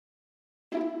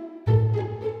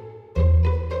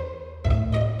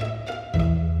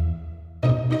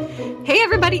Hey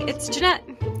everybody, it's Jeanette.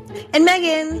 And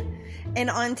Megan. And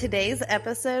on today's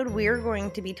episode, we're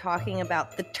going to be talking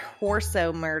about the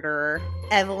torso murderer,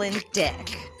 Evelyn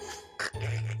Dick.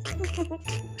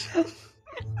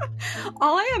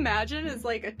 All I imagine is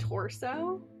like a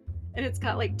torso, and it's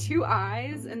got like two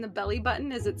eyes, and the belly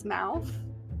button is its mouth,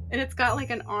 and it's got like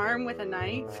an arm with a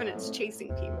knife, and it's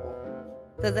chasing people.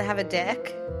 Does it have a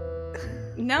dick?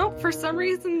 No, for some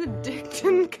reason the dick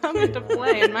didn't come into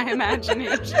play in my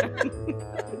imagination.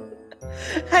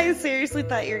 I seriously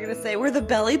thought you were going to say, where the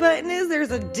belly button is,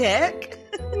 there's a dick?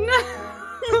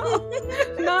 No,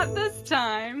 not this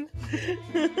time.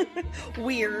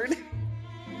 Weird.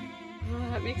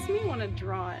 It makes me want to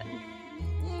draw it.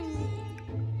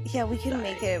 Yeah, we can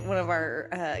make it one of our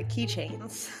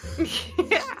keychains.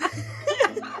 Yeah.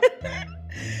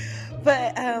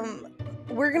 But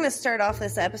we're going to start off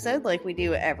this episode like we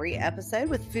do every episode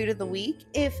with Food of the Week.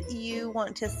 If you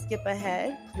want to skip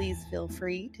ahead, please feel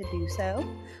free to do so.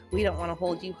 We don't want to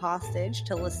hold you hostage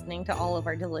to listening to all of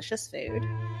our delicious food.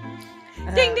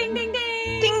 Ding, ding, ding,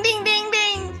 ding! Ding, ding, ding,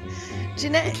 ding!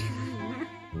 Jeanette,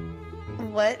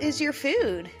 what is your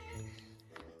food?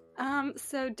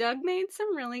 So Doug made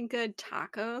some really good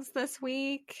tacos this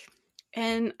week.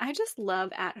 And I just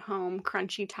love at-home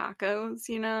crunchy tacos,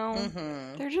 you know?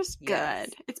 Mm-hmm. They're just good. Yes.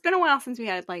 It's been a while since we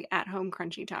had, like, at-home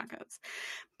crunchy tacos.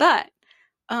 But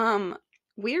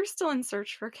we're still in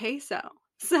search for queso.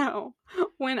 So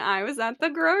when I was at the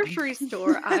grocery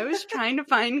store, I was trying to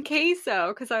find queso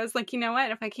because I was like, you know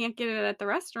what? If I can't get it at the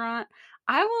restaurant,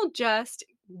 I will just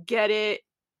get it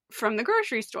from the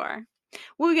grocery store.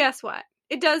 Well, guess what?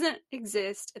 It doesn't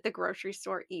exist at the grocery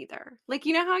store either. Like,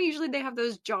 you know how usually they have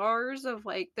those jars of,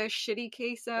 like, the shitty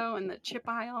queso in the chip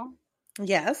aisle?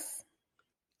 Yes.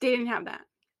 They didn't have that.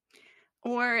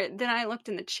 Or then I looked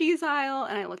in the cheese aisle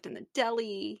and I looked in the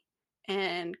deli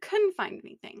and couldn't find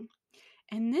anything.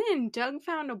 And then Doug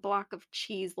found a block of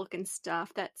cheese-looking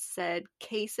stuff that said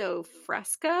queso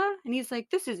fresca. And he's like,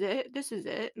 this is it. This is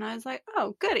it. And I was like,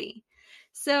 oh, goody.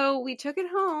 So we took it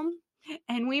home.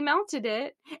 And we melted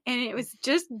it, and it was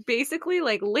just basically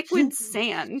like liquid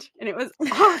sand, and it was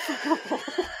awful.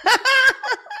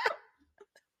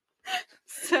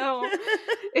 So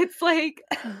it's like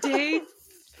day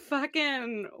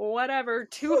fucking whatever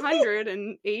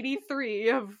 283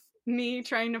 of me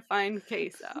trying to find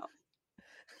queso.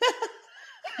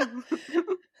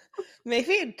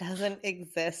 Maybe it doesn't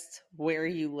exist where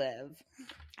you live.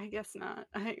 I guess not.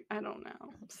 I don't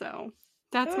know. So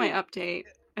that's my update.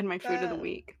 And my food of the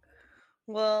week.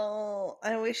 Well,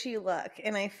 I wish you luck.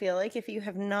 And I feel like if you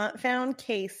have not found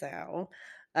queso,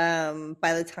 by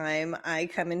the time I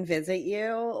come and visit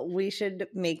you, we should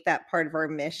make that part of our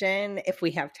mission if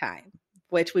we have time,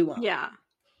 which we won't. Yeah.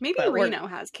 Maybe Reno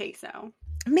has queso.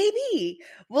 Maybe.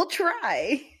 We'll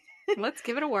try. Let's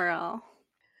give it a whirl.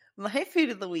 My food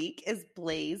of the week is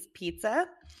Blaze Pizza.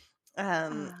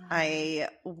 I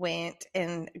went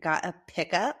and got a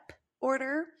pickup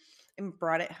order and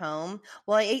brought it home.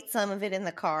 Well, I ate some of it in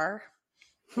the car,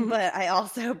 but I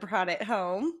also brought it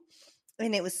home,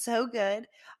 and it was so good.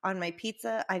 On my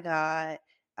pizza, I got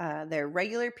their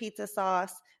regular pizza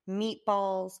sauce,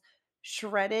 meatballs,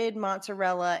 shredded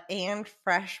mozzarella, and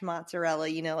fresh mozzarella,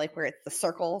 you know, like where it's the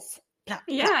circles.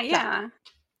 Yeah.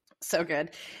 So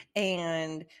good.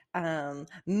 And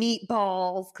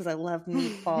meatballs, because I love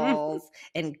meatballs,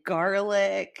 and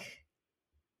garlic.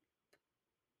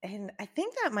 And I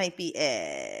think that might be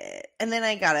it. And then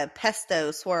I got a pesto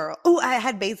swirl. Oh, I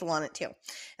had basil on it too.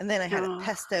 And then I had a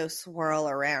pesto swirl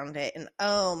around it. And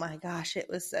oh my gosh, it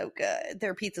was so good.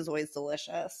 Their pizza's always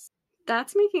delicious.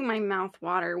 That's making my mouth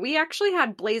water. We actually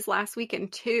had Blaze last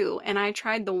weekend too. And I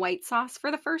tried the white sauce for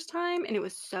the first time. And it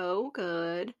was so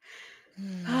good.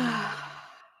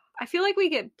 I feel like we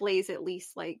get Blaze at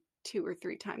least like 2 or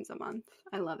 3 times a month.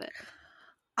 I love it.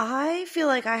 I feel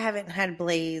like I haven't had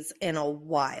Blaze in a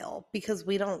while because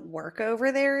we don't work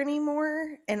over there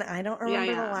anymore. And I don't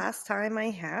remember the last time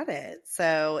I had it.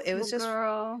 So it was just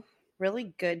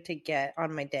really good to get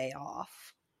on my day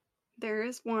off. There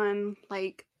is one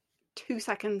like 2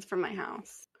 seconds from my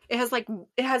house. It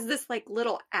has this like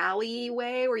little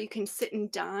alleyway where you can sit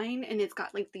and dine. And it's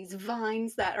got like these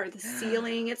vines that are the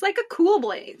ceiling. It's like a cool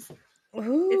Blaze.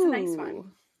 Ooh. It's a nice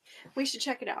one. We should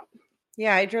check it out.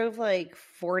 Yeah, I drove like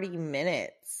 40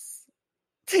 minutes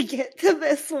to get to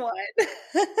this one.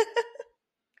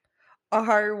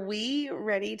 Are we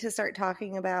ready to start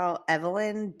talking about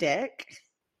Evelyn Dick?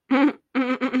 I'm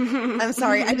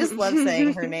sorry, I just love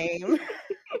saying her name.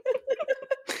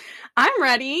 I'm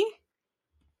ready.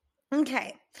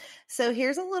 Okay, so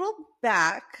here's a little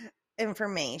back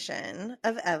information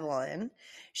of Evelyn.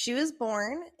 She was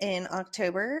born in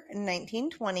October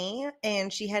 1920,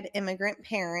 and she had immigrant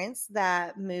parents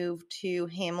that moved to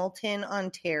Hamilton,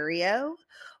 Ontario,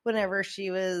 whenever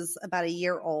she was about a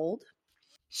year old.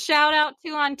 Shout out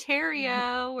to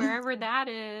Ontario, wherever that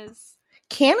is.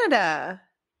 Canada.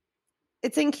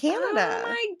 It's in Canada. Oh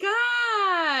my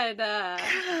God. Gosh.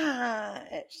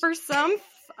 For some,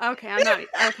 okay,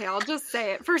 I'll just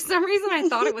say it. For some reason, I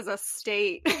thought it was a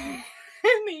state in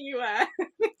the U.S.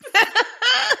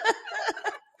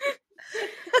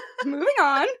 Moving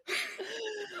on.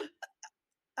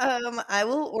 I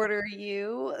will order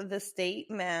you the state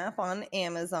map on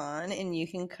Amazon, and you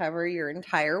can cover your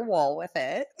entire wall with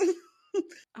it.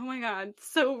 Oh my God.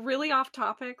 So really off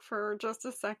topic for just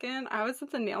a second. I was at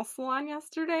the nail salon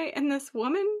yesterday and this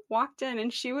woman walked in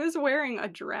and she was wearing a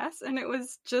dress and it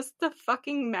was just the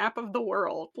fucking map of the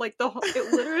world. Like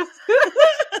it literally.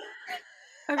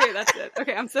 Okay, that's it.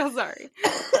 Okay, I'm so sorry.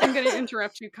 I'm going to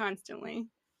interrupt you constantly.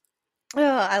 Oh,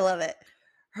 I love it.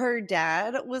 Her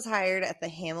dad was hired at the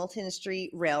Hamilton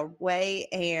Street Railway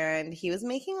and he was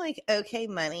making like okay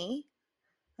money.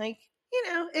 Like,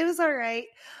 it was all right,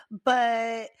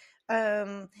 but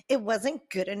it wasn't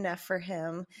good enough for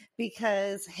him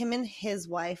because him and his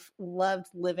wife loved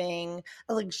living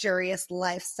a luxurious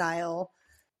lifestyle.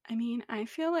 I mean, I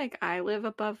feel like I live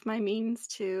above my means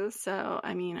too, so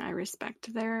I mean, I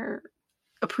respect their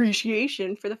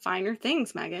appreciation for the finer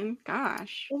things, Megan.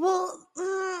 Gosh. Well,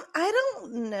 I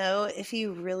don't know if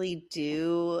you really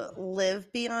do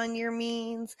live beyond your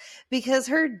means because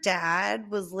her dad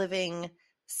was living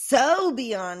so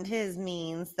beyond his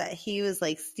means that he was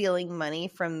like stealing money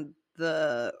from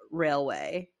the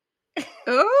railway.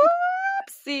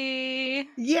 Oopsie.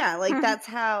 Yeah, like that's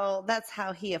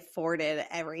how he afforded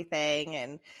everything,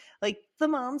 and like the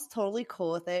mom's totally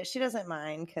cool with it. She doesn't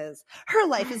mind because her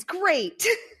life is great.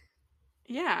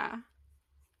 Yeah.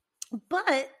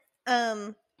 But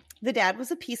the dad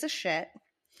was a piece of shit.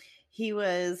 He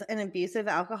was an abusive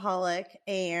alcoholic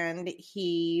and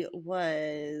he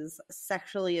was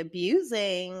sexually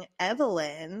abusing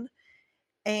Evelyn.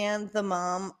 And the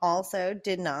mom also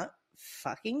did not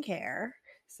fucking care.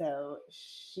 So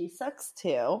she sucks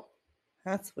too.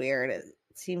 That's weird. It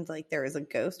seems like there was a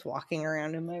ghost walking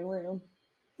around in my room.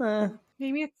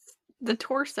 Maybe it's the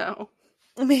torso.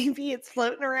 Maybe it's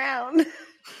floating around.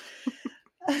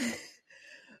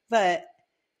 But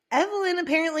Evelyn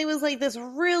apparently was like this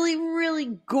really,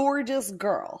 really gorgeous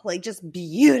girl, like just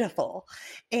beautiful.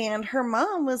 And her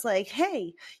mom was like,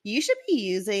 hey, you should be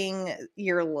using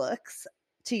your looks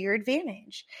to your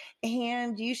advantage.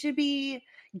 And you should be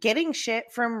getting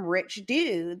shit from rich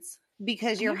dudes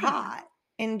because you're hot.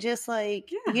 And just like,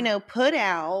 put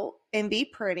out and be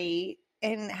pretty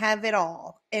and have it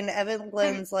all. And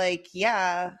Evelyn's like,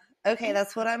 yeah, okay,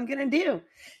 that's what I'm going to do.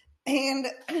 And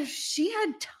she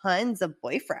had tons of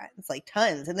boyfriends, like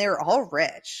tons, and they were all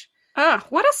rich.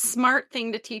 What a smart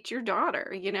thing to teach your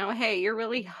daughter. Hey, you're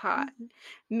really hot.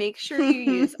 Make sure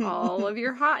you use all of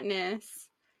your hotness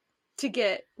to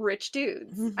get rich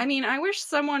dudes. I mean, I wish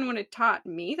someone would have taught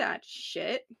me that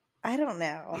shit. I don't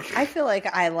know. I feel like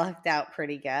I lucked out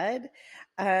pretty good.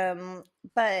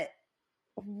 But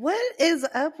what is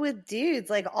up with dudes?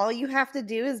 Like, all you have to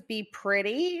do is be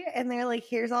pretty, and they're like,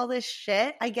 here's all this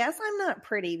shit. I guess I'm not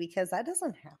pretty because that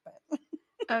doesn't happen.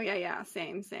 Oh, yeah.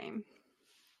 Same.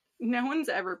 No one's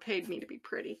ever paid me to be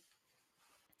pretty.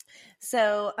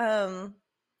 So,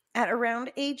 at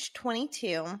around age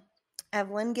 22,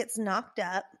 Evelyn gets knocked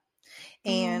up,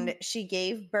 and she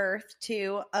gave birth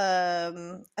to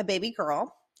a baby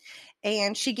girl,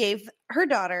 and she gave her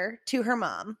daughter to her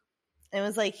mom. And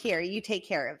was like, here, you take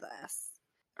care of this.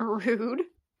 Rude.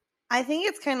 I think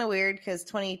it's kind of weird because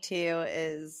 22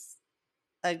 is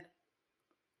a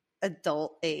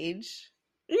adult age.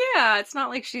 Yeah, it's not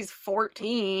like she's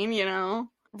 14,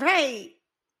 Right.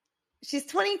 She's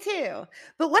 22.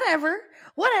 But whatever.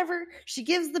 She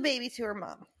gives the baby to her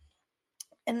mom.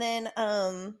 And then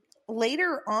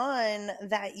later on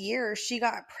that year, she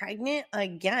got pregnant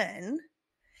again.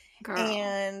 Girl.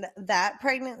 And that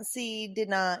pregnancy did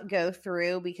not go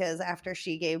through because after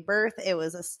she gave birth, it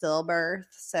was a stillbirth.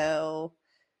 So,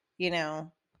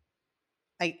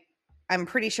 I'm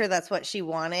pretty sure that's what she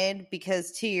wanted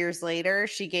because 2 years later,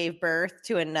 she gave birth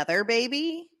to another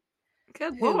baby.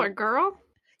 Good Lord, girl.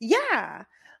 Yeah.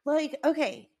 Like,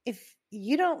 okay, if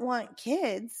you don't want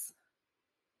kids,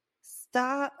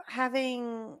 stop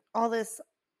having all this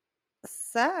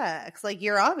sex. Like,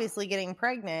 you're obviously getting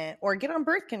pregnant, or get on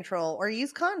birth control, or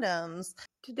use condoms.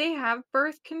 Did they have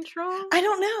birth control? I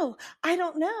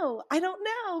don't know.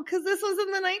 Because this was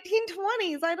in the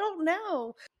 1920s. I don't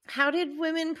know. How did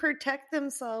women protect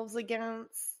themselves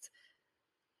against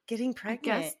getting I pregnant?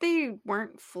 guess they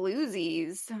weren't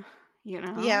floozies,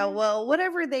 Yeah, well,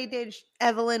 whatever they did,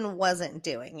 Evelyn wasn't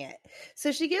doing it.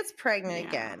 So she gets pregnant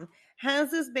again,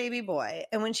 has this baby boy,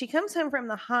 and when she comes home from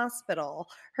the hospital,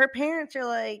 her parents are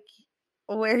like,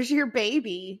 "Where's your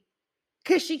baby?"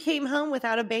 Because she came home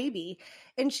without a baby.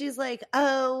 And she's like,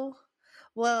 "Oh,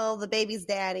 well, the baby's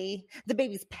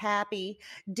pappy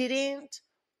didn't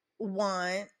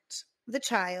want the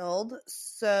child,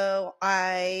 so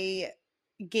I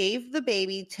gave the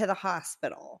baby to the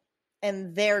hospital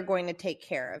and they're going to take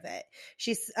care of it."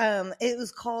 It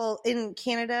was called, in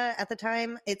Canada at the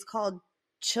time, it's called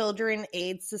Children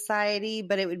Aid Society,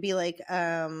 but it would be like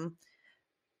a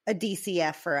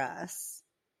DCF for us.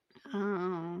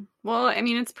 Oh. Well, I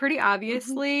mean, it's pretty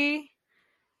obviously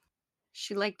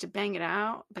she liked to bang it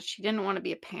out, but she didn't want to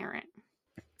be a parent.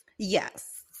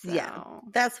 Yes. So yeah.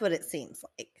 That's what it seems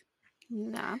like.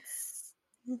 That's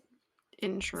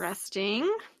interesting.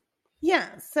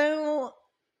 Yeah. So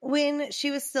when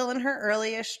she was still in her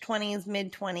early-ish 20s,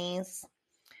 mid-20s,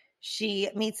 she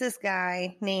meets this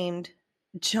guy named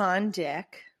John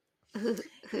Dick,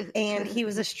 and he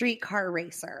was a streetcar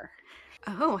racer.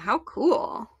 Oh, how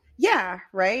cool. Yeah,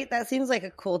 right? That seems like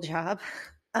a cool job.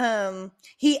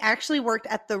 He actually worked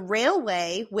at the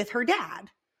railway with her dad.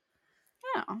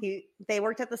 Oh. They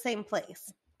worked at the same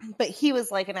place, but he was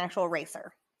like an actual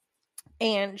racer.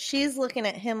 And she's looking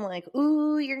at him like,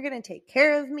 "Ooh, you're going to take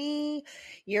care of me.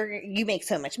 You make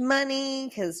so much money,"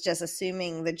 because just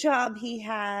assuming the job he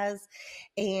has.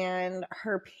 And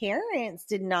her parents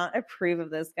did not approve of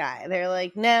this guy. They're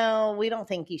like, "No, we don't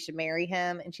think you should marry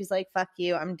him." And she's like, "Fuck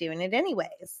you. I'm doing it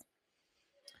anyways."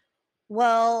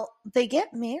 Well, they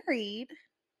get married.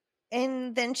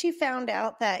 And then she found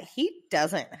out that he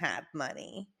doesn't have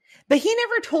money. But he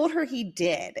never told her he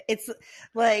did. It's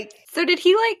like... So did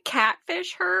he like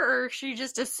catfish her, or she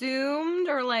just assumed,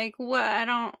 or like what? I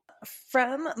don't...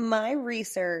 From my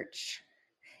research,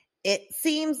 it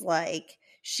seems like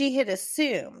she had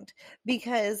assumed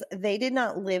because they did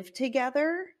not live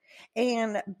together.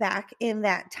 And back in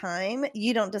that time,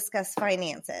 you don't discuss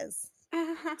finances,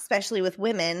 especially with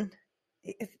women.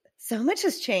 So much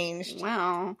has changed.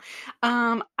 Well,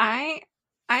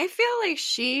 I feel like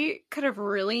she could have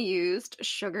really used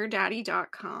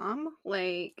sugardaddy.com.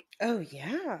 Like, oh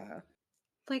yeah.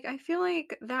 Like, I feel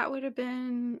like that would have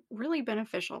been really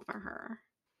beneficial for her.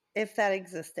 If that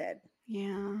existed.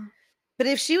 Yeah. But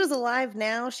if she was alive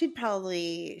now, she'd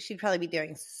probably be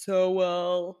doing so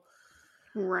well.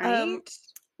 Right?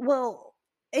 Well,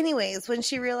 anyways, when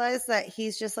she realized that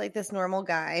he's just like this normal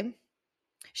guy,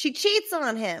 she cheats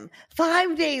on him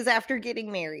 5 days after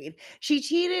getting married. She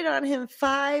cheated on him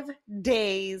 5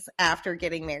 days after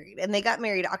getting married. And they got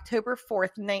married October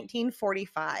 4th,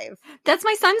 1945. That's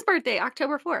my son's birthday,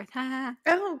 October 4th.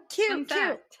 Oh, cute.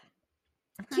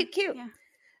 Cute. Yeah.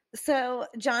 So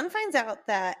John finds out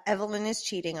that Evelyn is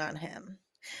cheating on him.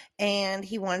 And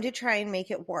he wanted to try and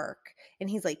make it work. And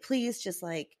he's like, "Please just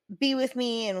like be with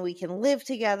me and we can live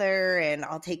together and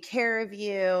I'll take care of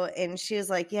you." And she was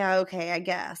like, "Yeah, okay, I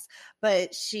guess."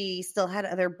 But she still had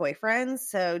other boyfriends.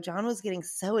 So John was getting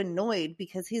so annoyed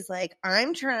because he's like,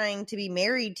 "I'm trying to be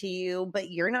married to you,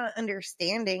 but you're not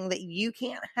understanding that you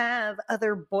can't have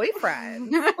other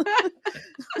boyfriends."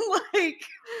 Like,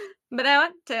 but I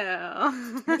want to.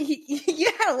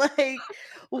 Yeah, like,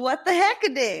 what the heck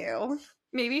do?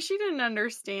 Maybe she didn't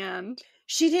understand.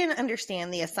 She didn't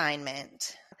understand the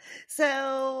assignment.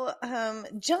 So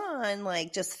John,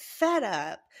 like, just fed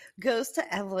up, goes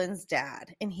to Evelyn's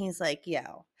dad. And he's like,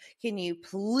 "Yo, can you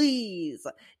please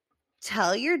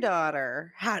tell your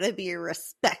daughter how to be a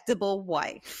respectable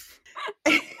wife?"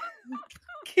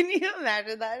 Can you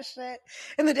imagine that shit?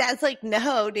 And the dad's like,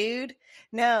 "No, dude.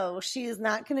 No, she is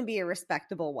not going to be a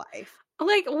respectable wife."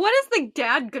 Like, what is the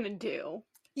dad going to do?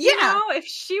 Yeah. You know, if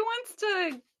she wants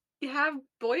to have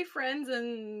boyfriends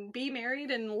and be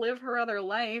married and live her other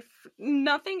life,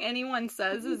 nothing anyone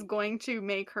says is going to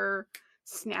make her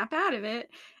snap out of it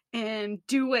and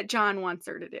do what John wants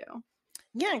her to do.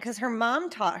 Yeah, because her mom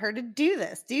taught her to do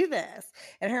this.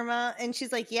 And her mom, and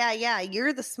she's like, yeah,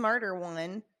 you're the smarter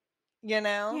one, you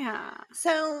know? Yeah.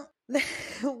 So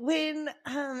when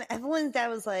Evelyn's dad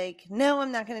was like, "No,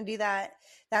 I'm not going to do that,"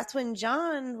 that's when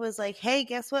John was like, "Hey,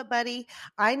 guess what, buddy?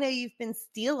 I know you've been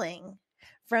stealing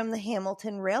from the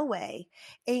Hamilton Railway.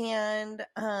 And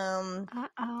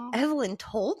Evelyn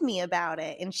told me about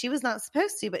it. And she was not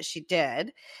supposed to, but she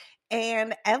did."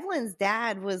 And Evelyn's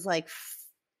dad was like,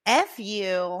 "F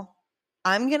you.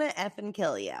 I'm going to effing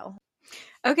kill you.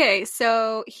 Okay,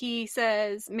 so he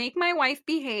says, make my wife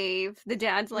behave. The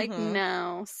dad's like, Mm-hmm.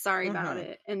 no, sorry about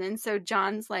Mm-hmm. it. And then so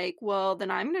John's like, well,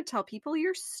 then I'm going to tell people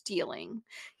you're stealing.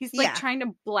 He's like Yeah. trying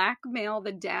to blackmail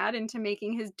the dad into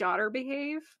making his daughter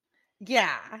behave.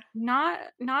 Yeah. Not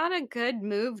a good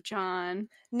move, John.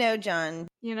 No, John.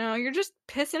 You know, you're just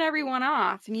pissing everyone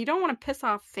off, and you don't want to piss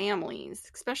off families,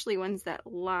 especially ones that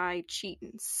lie, cheat,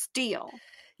 and steal.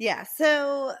 Yeah.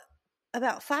 So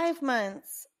about 5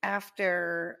 months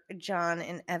after John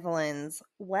and Evelyn's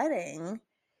wedding,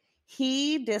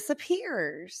 he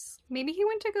disappears. Maybe he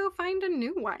went to go find a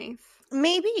new wife.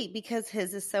 Maybe because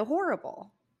his is so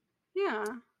horrible. Yeah.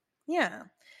 Yeah.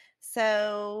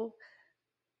 So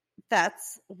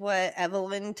that's what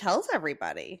Evelyn tells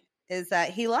everybody, is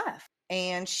that he left.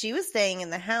 And she was staying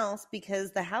in the house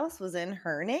because the house was in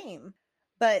her name.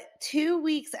 But 2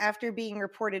 weeks after being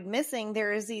reported missing,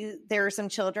 there are some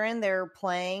children, they're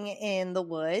playing in the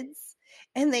woods,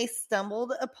 and they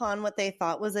stumbled upon what they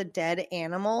thought was a dead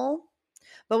animal.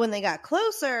 But when they got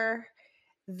closer,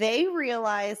 they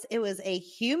realized it was a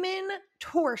human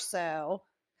torso,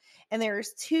 and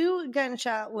there's 2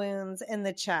 gunshot wounds in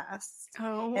the chest.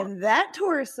 Oh. And that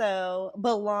torso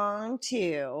belonged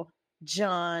to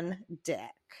John Dick.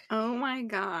 Oh my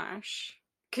gosh.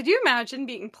 Could you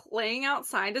imagine playing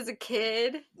outside as a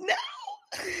kid? No.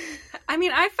 I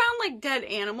mean, I found like dead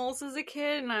animals as a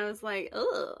kid and I was like,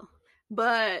 ugh.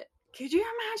 But could you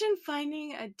imagine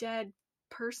finding a dead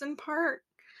person part?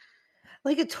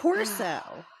 Like a torso.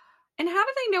 And how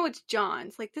do they know it's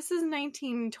John's? Like, this is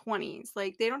 1920s.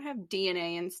 Like, they don't have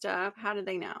DNA and stuff. How do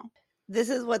they know? This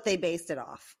is what they based it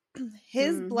off.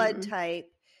 His blood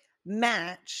type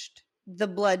matched the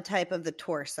blood type of the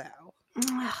torso.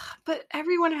 But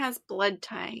everyone has blood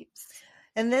types.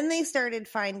 And then they started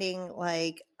finding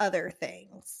like other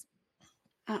things.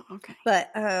 Oh, okay. But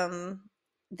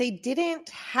they didn't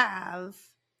have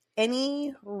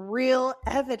any real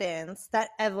evidence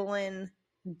that Evelyn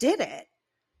did it.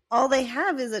 All they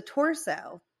have is a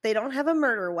torso. They don't have a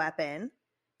murder weapon.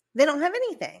 They don't have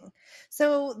anything.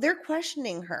 So they're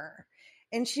questioning her.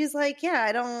 And she's like, yeah,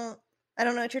 I don't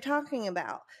know what you're talking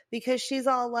about. Because she's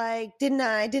all like,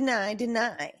 deny, deny,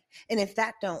 deny. And if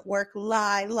that don't work,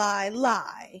 lie, lie,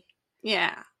 lie.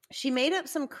 Yeah. She made up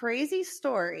some crazy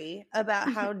story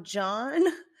about how John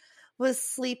was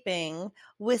sleeping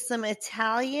with some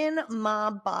Italian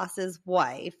mob boss's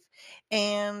wife.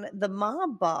 And the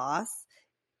mob boss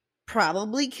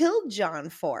probably killed John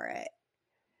for it.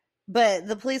 But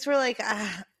the police were like,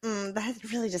 that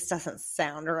really just doesn't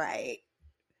sound right.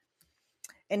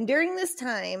 And during this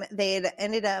time, they had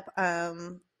ended up, I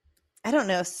don't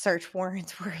know if search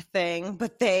warrants were a thing,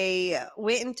 but they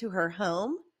went into her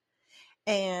home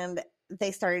and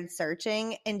they started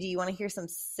searching. And do you want to hear some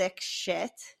sick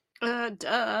shit?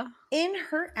 Duh. In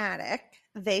her attic,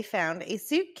 they found a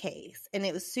suitcase and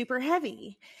it was super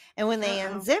heavy. And when they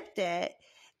unzipped it,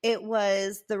 it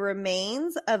was the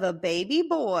remains of a baby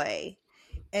boy,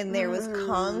 and there was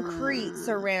concrete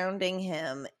surrounding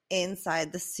him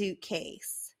inside the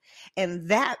suitcase. And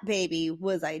that baby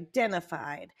was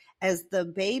identified as the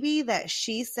baby that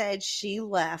she said she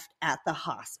left at the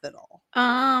hospital.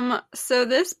 So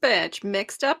this bitch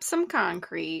mixed up some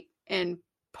concrete and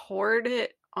poured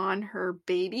it on her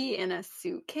baby in a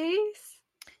suitcase?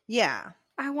 Yeah.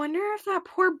 I wonder if that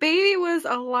poor baby was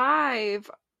alive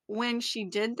when she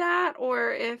did that,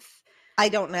 or if I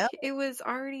don't know. It was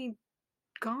already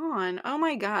gone. Oh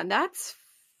my god, that's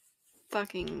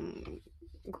fucking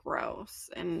gross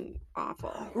and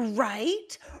awful.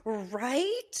 Right?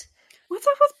 Right? What's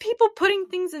up with people putting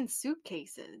things in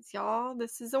suitcases, y'all?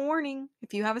 This is a warning.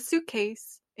 If you have a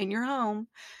suitcase in your home,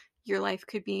 your life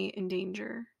could be in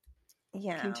danger.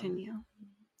 Yeah. Continue.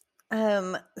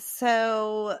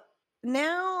 So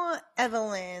now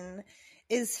Evelyn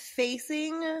is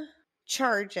facing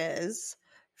charges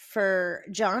for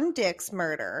John Dick's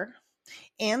murder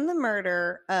and the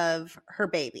murder of her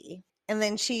baby. And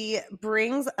then she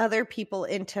brings other people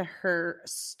into her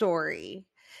story.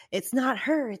 It's not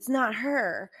her. It's not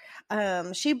her.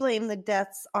 She blamed the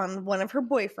deaths on one of her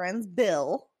boyfriends,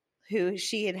 Bill, who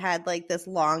she had like this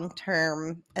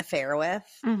long-term affair with,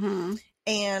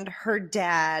 and her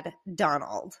dad,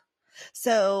 Donald.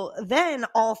 So then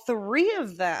all 3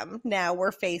 of them now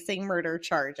were facing murder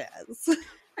charges.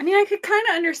 I mean, I could kind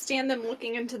of understand them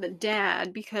looking into the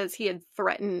dad because he had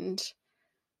threatened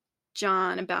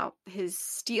John about his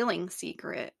stealing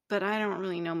secret, but I don't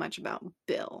really know much about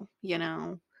Bill, you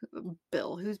know?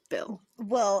 Bill, who's Bill?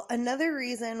 Well, another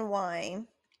reason why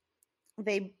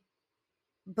they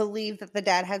believe that the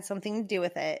dad had something to do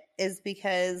with it is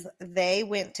because they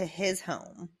went to his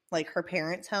home, like her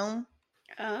parents' home.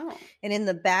 Oh. And in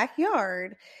the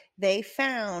backyard, they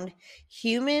found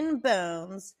human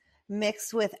bones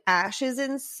mixed with ashes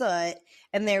and soot,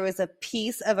 and there was a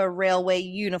piece of a railway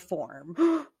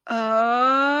uniform.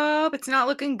 Oh, it's not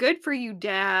looking good for you,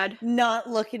 Dad. Not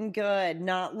looking good.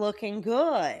 Not looking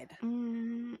good.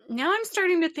 Now I'm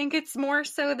starting to think it's more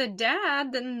so the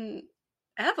dad than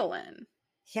Evelyn.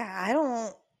 Yeah, I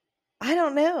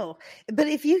don't know. But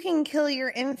if you can kill your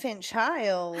infant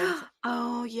child,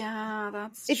 Oh, yeah,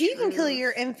 that's if you can kill true.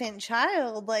 your infant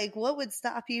child, like what would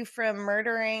stop you from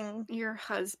murdering Your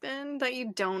husband that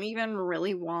you don't even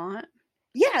really want.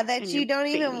 Yeah, that And you your don't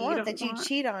even baby you want, that don't you want.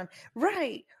 cheat on.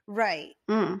 Right, right.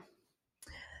 Mm.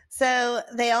 So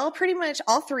they all pretty much,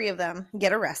 all three of them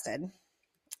get arrested.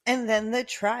 And then the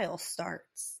trial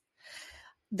starts.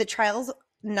 The trial's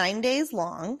 9 days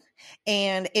long,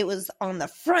 and it was on the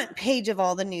front page of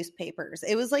all the newspapers.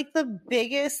 It was like the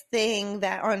biggest thing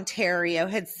that Ontario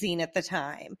had seen at the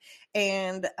time.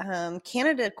 And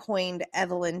Canada coined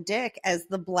Evelyn Dick as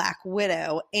the Black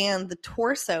Widow and the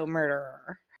Torso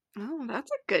Murderer. Oh, that's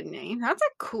a good name. That's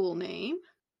a cool name.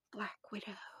 Black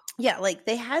Widow. Yeah, like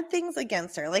they had things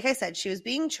against her. Like I said, she was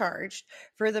being charged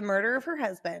for the murder of her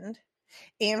husband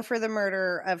and for the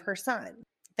murder of her son.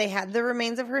 They had the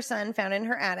remains of her son found in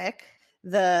her attic.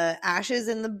 The ashes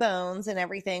and the bones and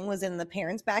everything was in the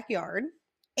parents' backyard.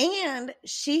 And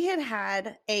she had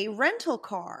had a rental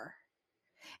car.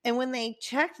 And when they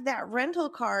checked that rental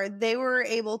car, they were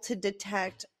able to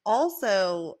detect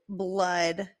also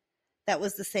blood that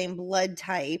was the same blood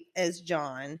type as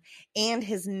John and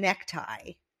his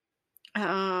necktie.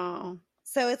 Oh.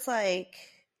 So it's like,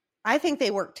 I think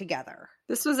they worked together.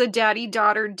 This was a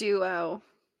daddy-daughter duo.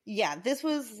 Yeah, this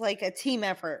was like a team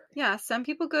effort. Yeah, some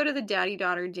people go to the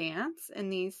daddy-daughter dance,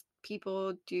 and these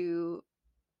people do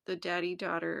the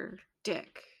daddy-daughter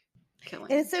dick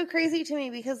killing. And it's so crazy to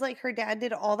me because like her dad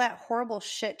did all that horrible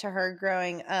shit to her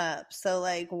growing up. So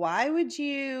like, why would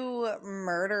you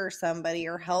murder somebody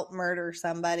or help murder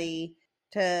somebody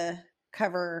to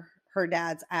cover her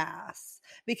dad's ass?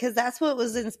 Because that's what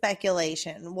was in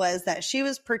speculation, was that she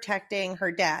was protecting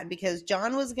her dad because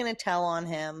John was going to tell on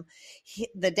him.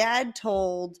 The dad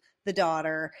told the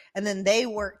daughter, and then they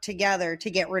worked together to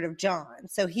get rid of John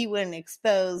so he wouldn't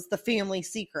expose the family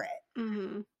secret.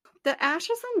 Mm-hmm. The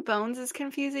ashes and bones is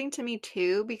confusing to me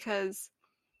too because,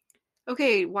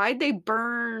 okay, why'd they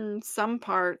burn some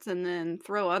parts and then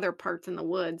throw other parts in the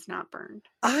woods not burned?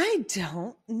 I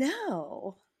don't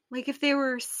know. Like, if they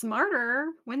were smarter,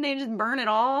 wouldn't they just burn it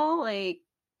all? Like,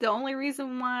 the only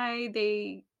reason why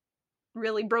they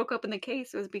really broke up in the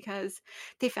case was because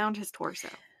they found his torso.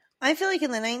 I feel like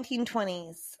in the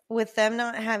 1920s, with them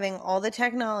not having all the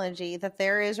technology that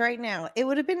there is right now, it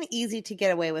would have been easy to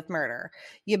get away with murder.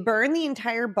 You burn the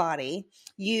entire body,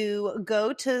 you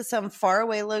go to some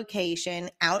faraway location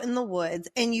out in the woods,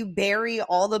 and you bury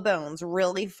all the bones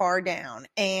really far down.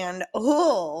 And,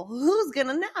 oh, who's going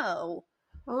to know?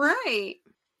 Right.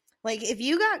 Like, if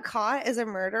you got caught as a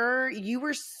murderer, you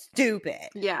were stupid.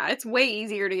 Yeah, it's way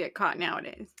easier to get caught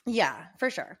nowadays. Yeah, for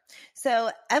sure. So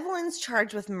Evelyn's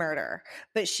charged with murder,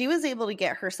 but she was able to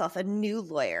get herself a new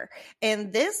lawyer.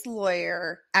 And this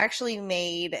lawyer actually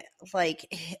made like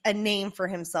a name for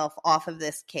himself off of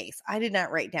this case. I did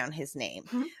not write down his name,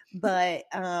 but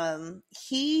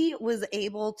he was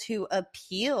able to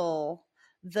appeal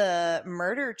the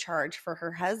murder charge for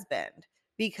her husband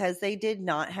because they did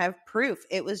not have proof.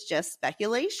 It was just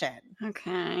speculation.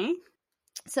 Okay.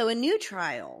 So a new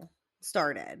trial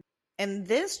started. And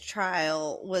this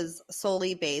trial was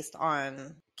solely based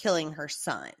on killing her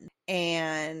son.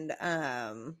 And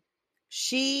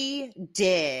she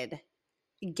did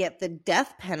get the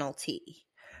death penalty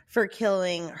for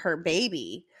killing her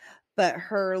baby. But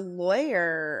her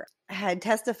lawyer had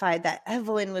testified that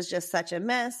Evelyn was just such a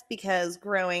mess because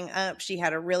growing up, she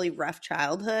had a really rough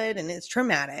childhood and it's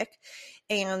traumatic.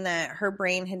 And that her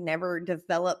brain had never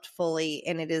developed fully.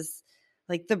 And it is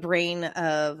like the brain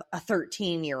of a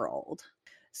 13-year-old.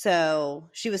 So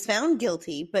she was found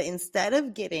guilty, but instead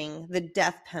of getting the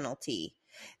death penalty,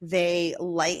 they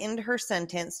lightened her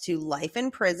sentence to life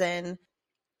in prison.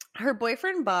 Her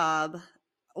boyfriend, Bob,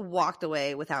 walked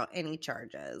away without any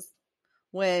charges,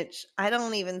 which I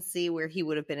don't even see where he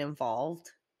would have been involved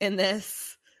in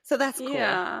this. So that's cool.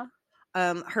 Yeah.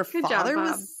 Her Good father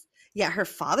job, Bob. her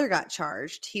father got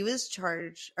charged. He was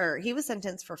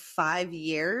sentenced for 5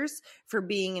 years for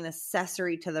being an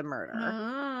accessory to the murder.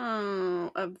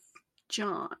 Oh, of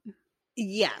John.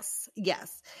 Yes.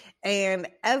 And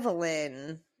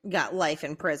Evelyn got life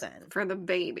in prison. For the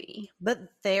baby. But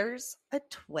there's a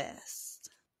twist.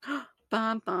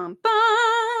 Bum, bum, bum.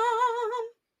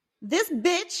 This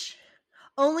bitch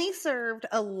only served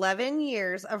 11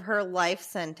 years of her life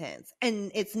sentence.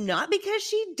 And it's not because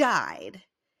she died.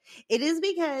 It is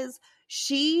because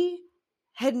she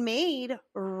had made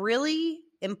really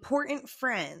important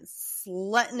friends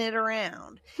slutting it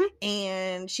around.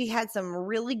 And she had some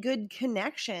really good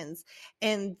connections.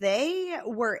 And they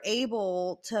were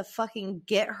able to fucking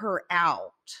get her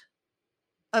out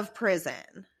of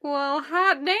prison. Well,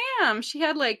 hot damn. She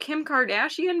had like Kim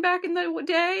Kardashian back in the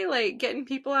day, like getting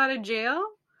people out of jail.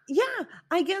 Yeah,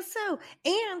 I guess so.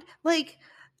 And like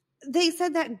they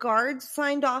said that guards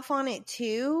signed off on it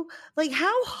too. Like,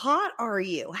 how hot are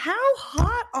you? How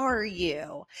hot are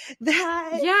you?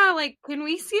 That Yeah, like, can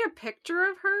we see a picture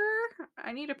of her?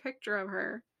 I need a picture of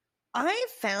her. I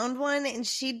found one and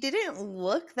she didn't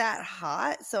look that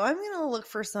hot, so I'm gonna look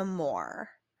for some more.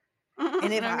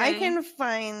 And if I can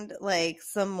find like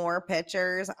some more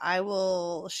pictures, I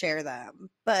will share them.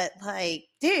 But like,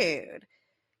 dude,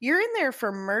 you're in there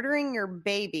for murdering your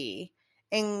baby,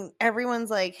 and everyone's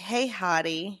like, "Hey,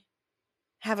 hottie,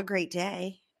 have a great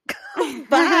day.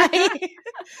 Bye."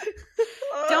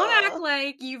 Don't act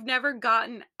like you've never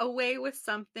gotten away with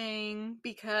something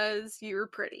because you're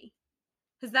pretty.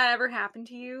 Has that ever happened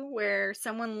to you where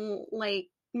someone like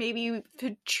maybe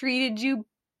treated you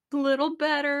a little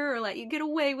better or let you get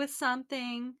away with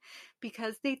something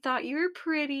because they thought you were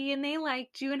pretty and they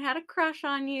liked you and had a crush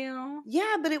on you?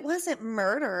 Yeah, but it wasn't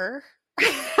murder.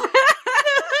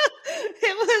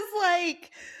 It was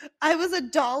like I was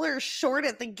 $1 short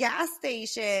at the gas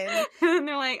station. And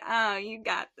they're like, "Oh, you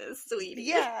got this, sweetie."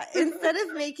 Yeah, instead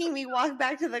of making me walk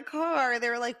back to the car, they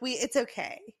were like, it's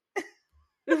okay.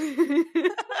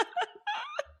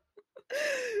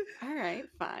 All right,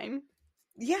 fine.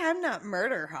 Yeah, I'm not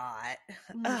murder hot.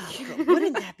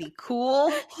 Wouldn't that be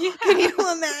cool? Yeah. Can you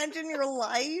imagine your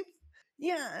life?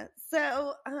 Yeah.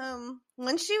 So,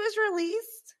 when she was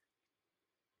released,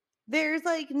 there's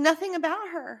like nothing about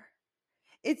her.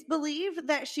 It's believed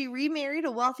that she remarried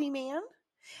a wealthy man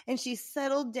and she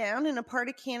settled down in a part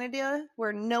of Canada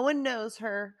where no one knows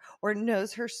her or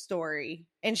knows her story.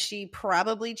 And she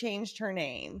probably changed her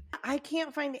name. I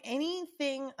can't find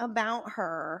anything about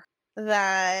her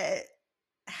that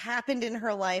happened in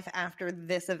her life after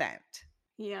this event.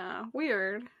 Yeah,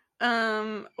 weird.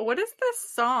 What is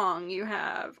this song you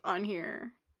have on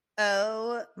here?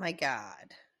 Oh my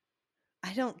God.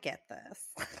 I don't get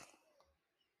this.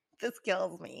 This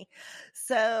kills me.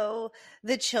 So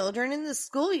the children in the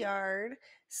schoolyard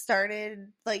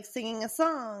started like singing a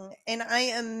song, and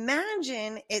I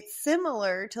imagine it's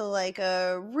similar to like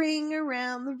a ring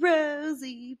around the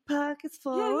rosy, pockets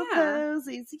full of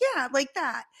posies. Yeah, like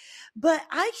that. But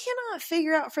I cannot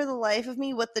figure out for the life of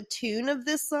me what the tune of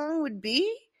this song would be.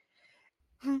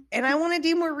 And I want to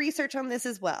do more research on this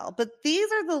as well. But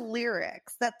these are the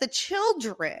lyrics that the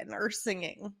children are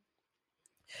singing.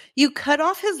 You cut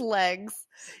off his legs.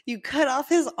 You cut off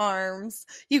his arms.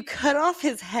 You cut off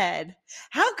his head.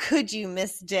 How could you,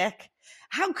 Miss Dick?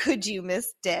 How could you,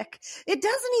 Miss Dick? It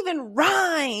doesn't even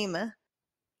rhyme.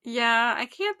 Yeah, I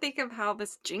can't think of how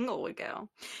this jingle would go.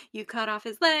 You cut off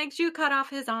his legs. You cut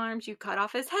off his arms. You cut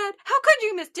off his head. How could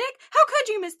you, Miss Dick? How could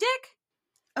you, Miss Dick?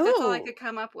 That's all I could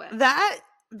come up with.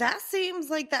 That seems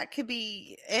like that could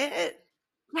be it.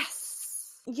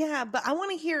 Yes. Yeah, but I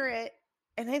want to hear it.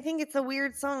 And I think it's a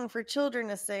weird song for children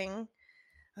to sing.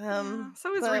 So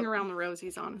is Ring Around the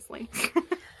Rosies, honestly.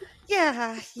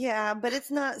 Yeah, but it's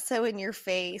not so in your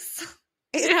face.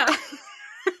 Yeah.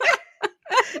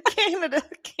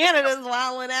 Canada's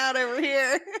wilding out over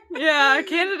here. Yeah,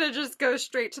 Canada just goes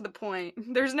straight to the point.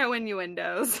 There's no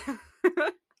innuendos.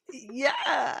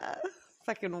 Yeah.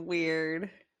 Fucking weird.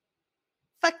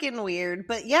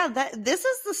 But yeah, this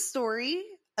is the story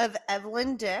of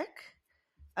Evelyn Dick.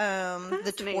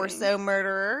 The torso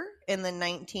murderer in the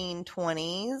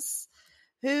 1920s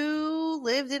who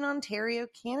lived in Ontario,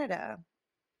 Canada,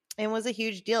 and was a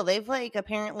huge deal. They've like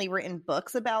apparently written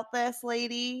books about this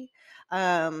lady.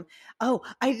 I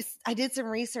did some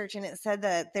research and it said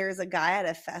that there's a guy at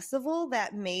a festival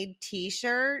that made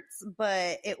t-shirts,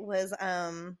 but it was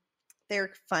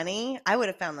they're funny. I would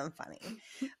have found them funny,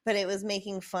 but it was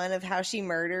making fun of how she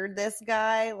murdered this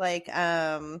guy. Like,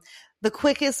 the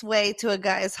quickest way to a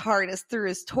guy's heart is through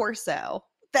his torso.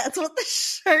 That's what the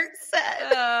shirt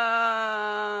said.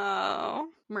 Oh,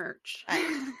 merch.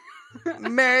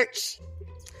 Merch.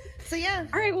 So yeah.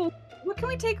 All right. Well, what can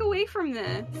we take away from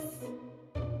this?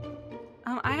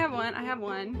 I have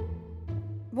one.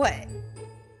 What?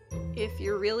 If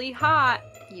you're really hot,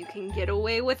 you can get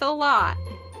away with a lot.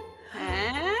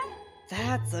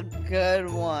 That's a good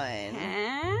one.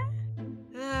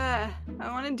 Huh? I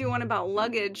want to do one about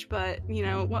luggage, but,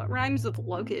 what rhymes with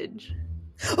luggage?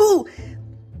 Ooh,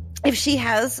 if she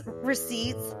has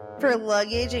receipts for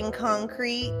luggage and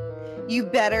concrete, you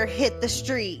better hit the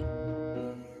street.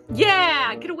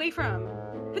 Yeah, get away from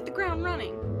him. Hit the ground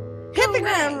running. Hit the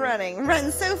ground running.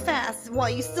 Run so fast while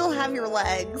you still have your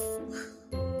legs.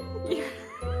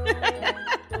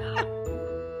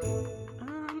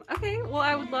 Okay, well,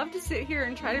 I would love to sit here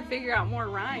and try to figure out more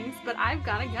rhymes, but I've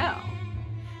got to go.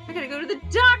 I got to go to the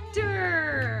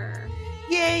doctor.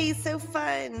 Yay, so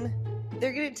fun.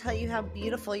 They're going to tell you how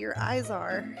beautiful your eyes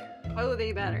are. Oh,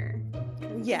 they better.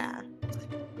 Yeah.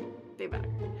 They better.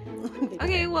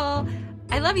 Okay, well,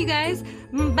 I love you guys.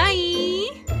 Bye.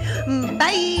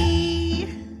 Bye.